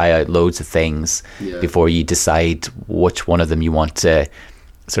get to try out loads of things before you decide which one of them you want to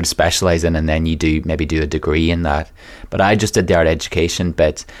sort of specialize in, and then you maybe do a degree in that. But I just did the art education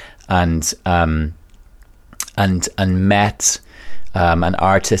bit, and met an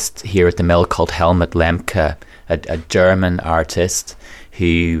artist here at the Mill called Helmut Lemke, a German artist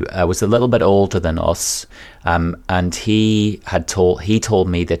who was a little bit older than us, and he told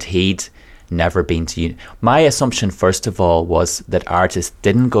me that he'd never been to my assumption, first of all, was that artists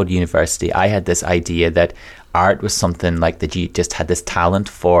didn't go to university. I had this idea that art was something like that you just had this talent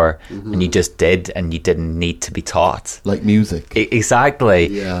for, and you just did, and you didn't need to be taught, like music. Exactly.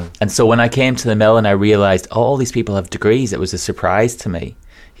 Yeah. And so when I came to the Mill and I realized all these people have degrees, it was a surprise to me.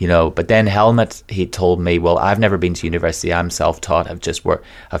 you know. But then Helmut, he told me, well, I've never been to university. I'm self-taught.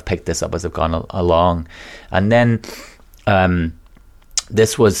 I've picked this up as I've gone along. And then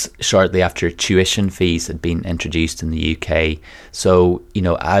this was shortly after tuition fees had been introduced in the UK. So, you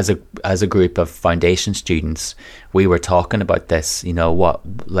know, as a group of foundation students, we were talking about this, you know,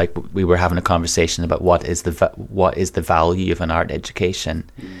 we were having a conversation about what is the value of an art education.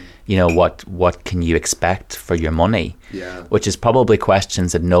 You know, what can you expect for your money? Yeah. Which is probably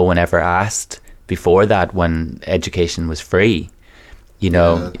questions that no one ever asked before that when education was free. You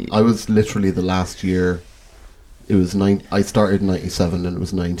know, I was literally the last year. It was I started in 97 and it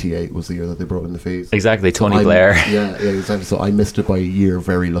was 98 was the year that they brought in the fees. Exactly, Tony Blair. Yeah, exactly. So I missed it by a year,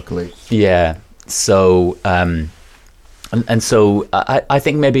 very luckily. Yeah. So, and so I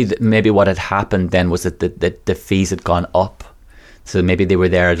think maybe what had happened then was that the fees had gone up. So maybe they were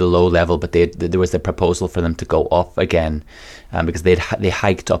there at a low level, but there was a proposal for them to go up again, because they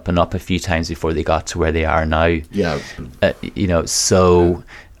hiked up and up a few times before they got to where they are now. Yeah. You know, so.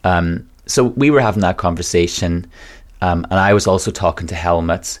 So we were having that conversation, and I was also talking to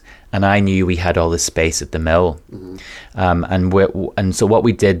Helmut, and I knew we had all this space at the mill, and so what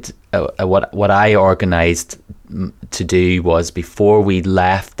we did, what I organised to do was, before we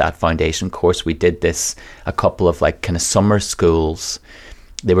left that foundation course, we did a couple of like kind of summer schools.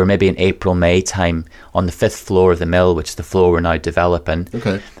 They were maybe in April, May time on the 5th floor of the mill, which is the floor we're now developing.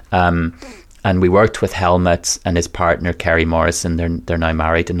 Okay. And we worked with Helmut and his partner, Kerry Morrison. They're now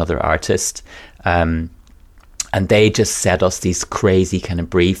married, another artist. And they just set us these crazy kind of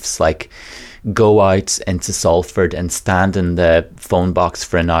briefs, like go out into Salford and stand in the phone box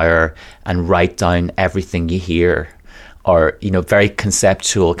for an hour and write down everything you hear. Or, you know, very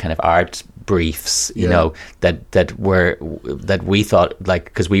conceptual kind of art briefs, you know, that we thought, like,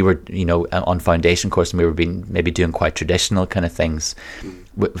 because we were, you know, on foundation course and we were maybe doing quite traditional kind of things,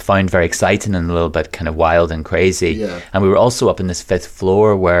 we found very exciting and a little bit kind of wild and crazy. Yeah. And we were also up in this 5th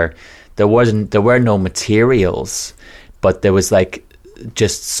floor where there were no materials, but there was like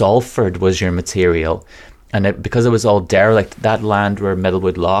just Salford was your material. And because it was all derelict, that land where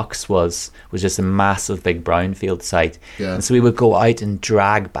Middlewood Locks was just a massive big brownfield site. Yeah. And so we would go out and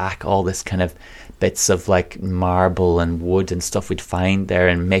drag back all this kind of bits of like marble and wood and stuff we'd find there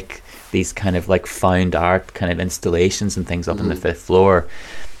and make these kind of like found art kind of installations and things up on the 5th floor.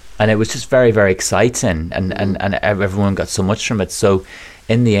 And it was just very, very exciting, and everyone got so much from it. So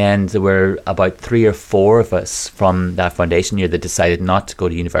in the end, there were about 3 or 4 of us from that foundation year that decided not to go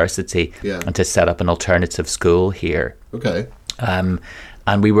to university and to set up an alternative school here. Okay. And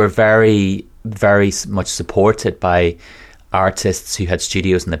we were very, very much supported by artists who had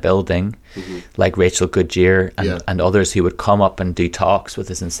studios in the building, like Rachel Goodyear and others who would come up and do talks with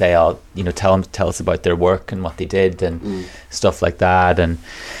us and say, "Oh, you know, tell us about their work and what they did and stuff like that." And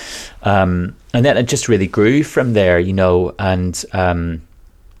then it just really grew from there, you know, and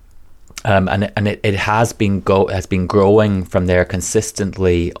it has been growing from there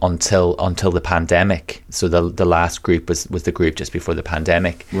consistently until the pandemic. So the last group was the group just before the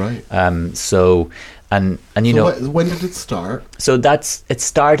pandemic. Right. And you know, when did it start? So it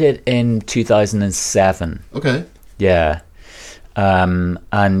started in 2007. Okay. Yeah. And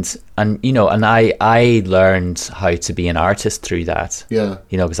you know, and I learned how to be an artist through that. Yeah.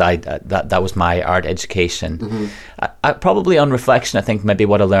 You know, because that was my art education. I probably, on reflection, I think maybe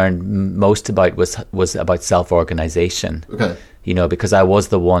what I learned most about was about self-organization. Okay. You know, because I was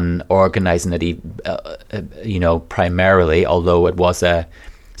the one organizing it, you know, primarily, although it was a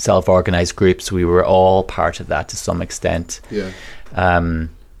self-organized group, so we were all part of that to some extent. Yeah.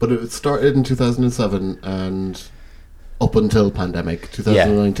 But it started in 2007 and up until pandemic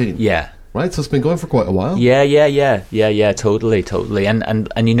 2019. Yeah. Right, so it's been going for quite a while. Yeah, totally.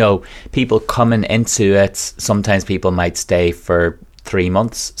 And you know, people coming into it, sometimes people might stay for 3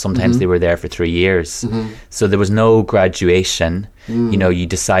 months, sometimes they were there for 3 years. So there was no graduation. You know, you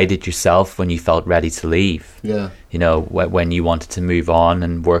decided yourself when you felt ready to leave. Yeah. You know, when you wanted to move on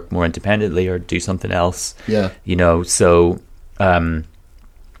and work more independently or do something else. Yeah. You know, so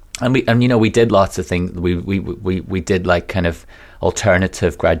and you know, we did lots of things. We did like kind of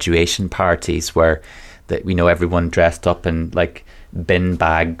alternative graduation parties where that, you know, everyone dressed up in like bin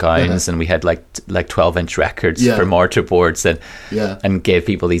bag gowns and we had like 12-inch records for mortarboards and gave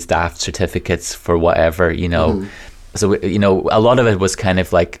people these daft certificates for whatever, you know. So, you know, a lot of it was kind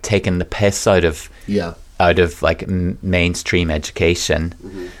of like taking the piss out of like mainstream education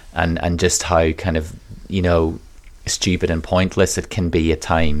and just how kind of, you know, stupid and pointless it can be at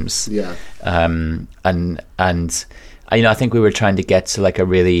times. And you know, I think we were trying to get to like a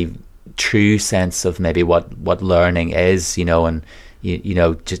really true sense of maybe what learning is, you know, and you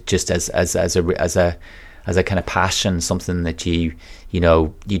know, just as a kind of passion, something that you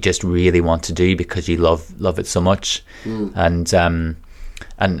just really want to do because you love it so much. And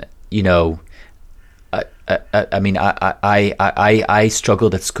you know, I mean, I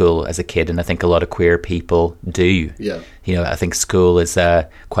struggled at school as a kid, and I think a lot of queer people do. Yeah. You know, I think school is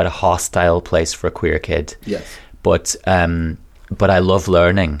quite a hostile place for a queer kid. Yes. But I love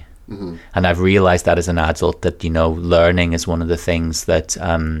learning, and I've realised that as an adult that, you know, learning is one of the things that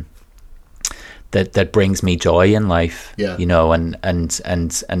that brings me joy in life. Yeah. You know, and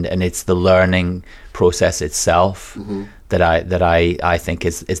it's the learning process itself that I think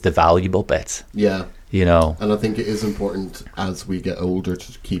is the valuable bit. Yeah. You know, and I think it is important as we get older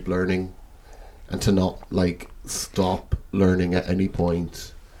to keep learning and to not like stop learning at any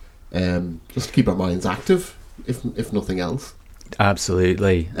point. Just to keep our minds active, if nothing else.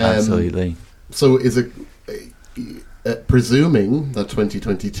 Absolutely. So is it presuming that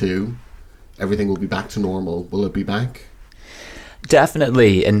 2022 everything will be back to normal? Will it be back?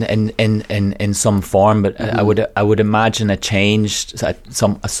 Definitely in some form, but I would imagine a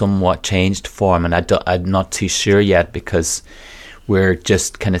somewhat changed form, and I'm not too sure yet, because we're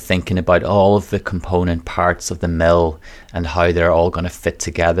just kind of thinking about all of the component parts of the mill and how they're all going to fit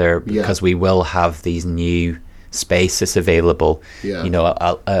together, because we will have these new spaces available. Yeah. You know,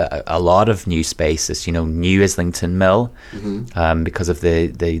 a lot of new spaces. You know, new Islington Mill, because of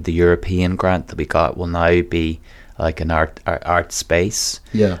the European grant that we got, will now be like an art space.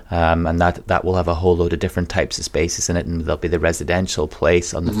 Yeah. And that will have a whole load of different types of spaces in it, and there'll be the residential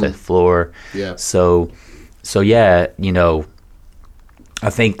place on the fifth floor. Yeah. So yeah, you know,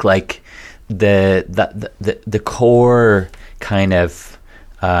 I think like the core kind of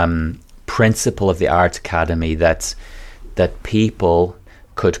principle of the Art Academy that people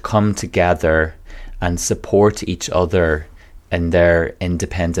could come together and support each other in their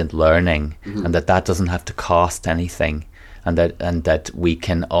independent learning, and that doesn't have to cost anything, and that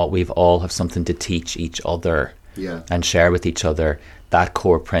we've all have something to teach each other and share with each other. That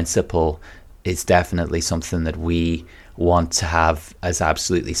core principle is definitely something that we want to have as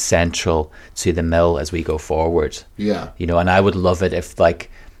absolutely central to the mill as we go forward. Yeah. You know, and I would love it if like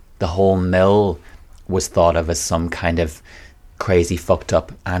the whole mill was thought of as some kind of crazy fucked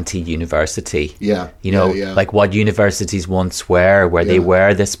up anti-university. Yeah. You know, like what universities once were, where they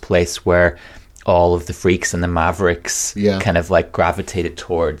were this place where all of the freaks and the mavericks kind of like gravitated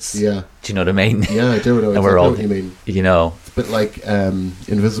towards. Yeah. Do you know what I mean? Yeah, I do know exactly what you mean. You know. It's a bit like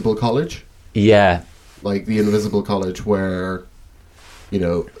Invisible College. Yeah. Like the Invisible College where, you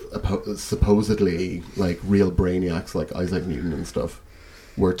know, supposedly like real brainiacs like Isaac Newton and stuff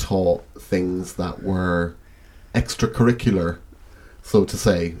were taught things that were extracurricular, so to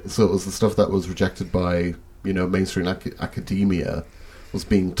say. So it was the stuff that was rejected by, you know, mainstream academia was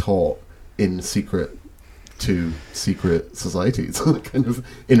being taught in secret to secret societies, kind of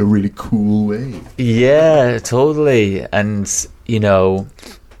in a really cool way. Yeah, totally. And, you know,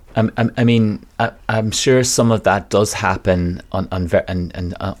 I mean, I'm sure some of that does happen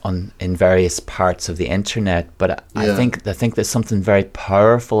in various parts of the internet, but I think there's something very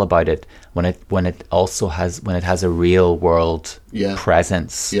powerful about it when it has a real world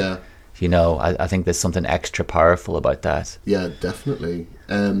presence. Yeah, you know, I think there's something extra powerful about that. Yeah, definitely.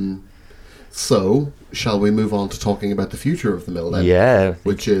 So, shall we move on to talking about the future of the mill then? Yeah,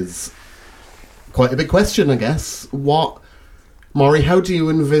 which is quite a big question, I guess. Maury, how do you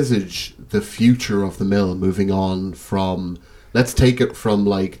envisage the future of the mill moving on from, let's take it from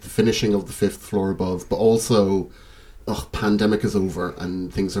like the finishing of the fifth floor above, but also, pandemic is over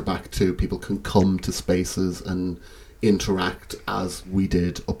and things are back to people can come to spaces and interact as we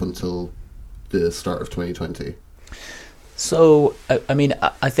did up until the start of 2020? So, I mean,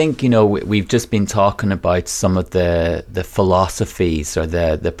 I think, you know, we've just been talking about some of the philosophies or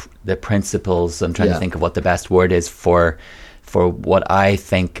the principles. I'm trying to think of what the best word is for what I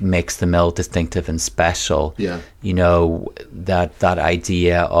think makes the mill distinctive and special. Yeah. You know, that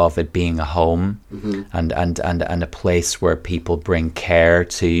idea of it being a home and a place where people bring care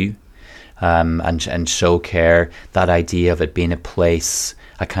to and show care. That idea of it being a place,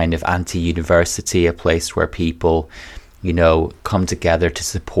 a kind of anti-university, a place where people, you know, come together to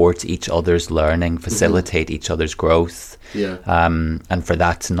support each other's learning, facilitate each other's growth. Yeah. And for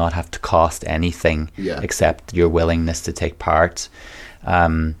that to not have to cost anything except your willingness to take part.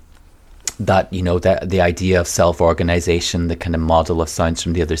 that, you know, that the idea of self-organization, the kind of model of Sounds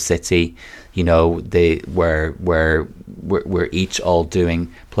from the Other City, you know, where we're each all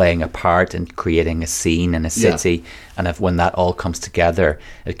playing a part and creating a scene in a city, and when that all comes together,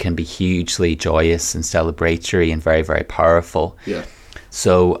 it can be hugely joyous and celebratory and very, very powerful. Yeah.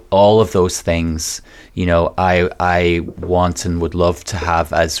 So all of those things, you know, I want and would love to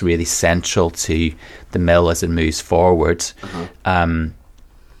have as really central to the mill as it moves forward.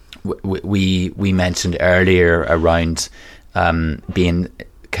 We mentioned earlier around being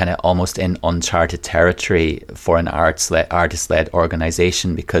kind of almost in uncharted territory for an artist-led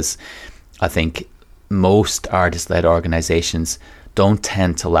organization, because I think most artist-led organizations don't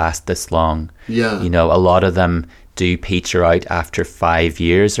tend to last this long. Yeah. You know, a lot of them do peter out after 5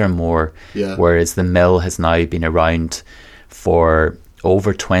 years or more, whereas the mill has now been around for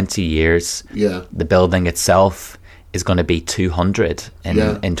over 20 years. Yeah. The building itself is going to be 200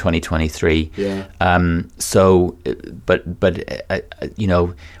 in 2023. Yeah. So, but you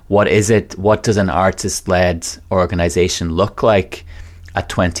know, what is it? What does an artist-led organization look like at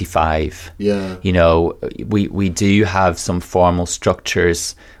 25? Yeah. You know, we do have some formal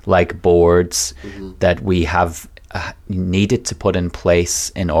structures like boards that we have needed to put in place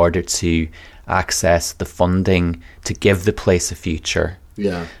in order to access the funding to give the place a future.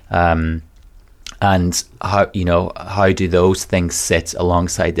 Yeah. And how do those things sit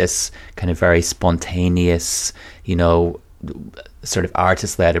alongside this kind of very spontaneous, you know, sort of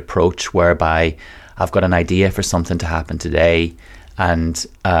artist-led approach, whereby I've got an idea for something to happen today, and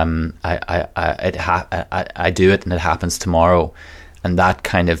I do it and it happens tomorrow. And that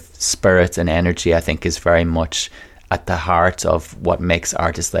kind of spirit and energy, I think, is very much at the heart of what makes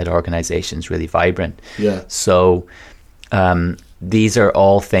artist-led organizations really vibrant. Yeah. So these are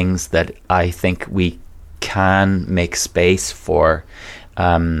all things that I think we can make space for.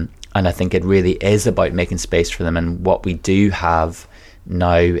 And I think it really is about making space for them. And what we do have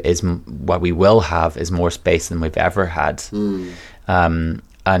now is what we will have is more space than we've ever had.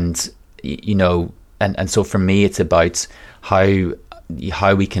 And, you know, and so for me, it's about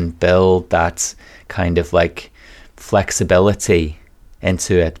how we can build that kind of like flexibility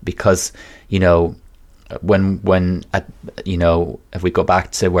into it, because, you know, you know, if we go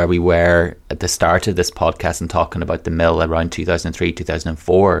back to where we were at the start of this podcast and talking about the mill around 2003,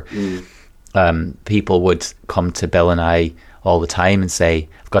 2004, people would come to Bill and I all the time and say,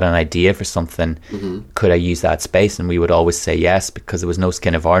 I've got an idea for something. Could I use that space? And we would always say yes, because there was no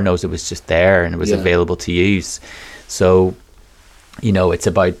skin of our nose. It was just there and it was available to use. So, you know, it's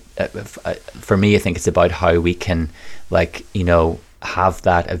about, for me, I think it's about how we can, like, you know, have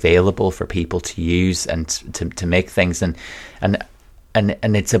that available for people to use and to make things, and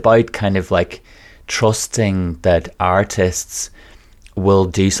it's about kind of like trusting that artists will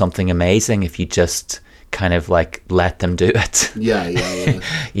do something amazing if you just kind of like let them do it. Yeah.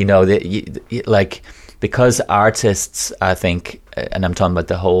 You know, like, because artists, I think, and I'm talking about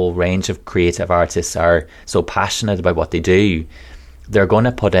the whole range of creative artists, are so passionate about what they do, they're going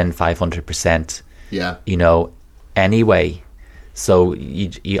to put in 500%. You know, anyway. So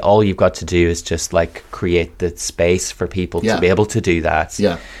all you've got to do is just like create the space for people to be able to do that.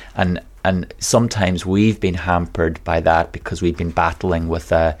 And sometimes we've been hampered by that because we've been battling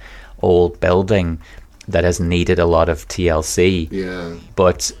with a old building that has needed a lot of TLC.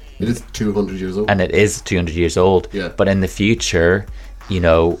 But it is 200 years old. And it is 200 years old. But in the future, you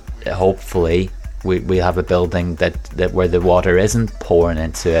know, hopefully we have a building that where the water isn't pouring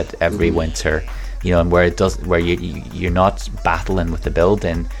into it every winter. You know, and where you're not battling with the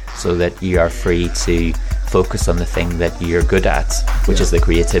building, so that you are free to focus on the thing that you're good at, which is the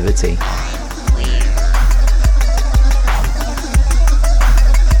creativity.